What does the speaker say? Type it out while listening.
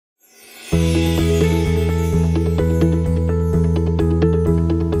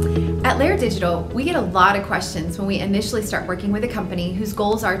At Laire Digital, we get a lot of questions when we initially start working with a company whose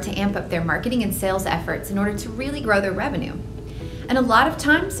goals are to amp up their marketing and sales efforts in order to really grow their revenue. And a lot of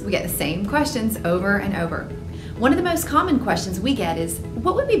times we get the same questions over and over. One of the most common questions we get is,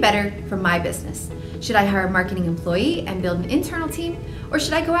 what would be better for my business? Should I hire a marketing employee and build an internal team, or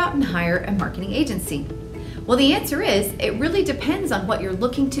should I go out and hire a marketing agency? Well, the answer is, it really depends on what you're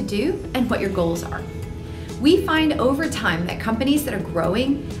looking to do and what your goals are. We find over time that companies that are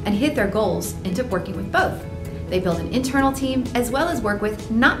growing and hit their goals end up working with both. They build an internal team as well as work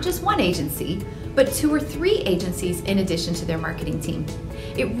with not just one agency, but 2 or 3 agencies in addition to their marketing team.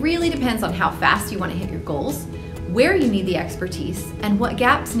 It really depends on how fast you want to hit your goals, where you need the expertise, and what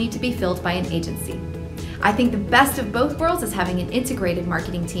gaps need to be filled by an agency. I think the best of both worlds is having an integrated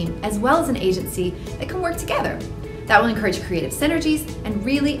marketing team as well as an agency that can work together. That will encourage creative synergies and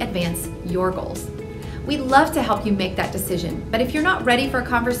really advance your goals. We'd love to help you make that decision, but if you're not ready for a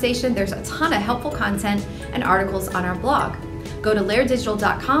conversation, there's a ton of helpful content and articles on our blog. Go to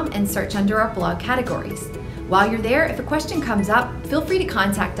lairedigital.com and search under our blog categories. While you're there, if a question comes up, feel free to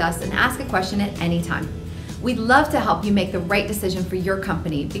contact us and ask a question at any time. We'd love to help you make the right decision for your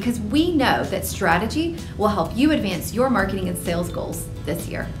company because we know that strategy will help you advance your marketing and sales goals this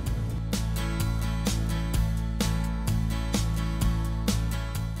year.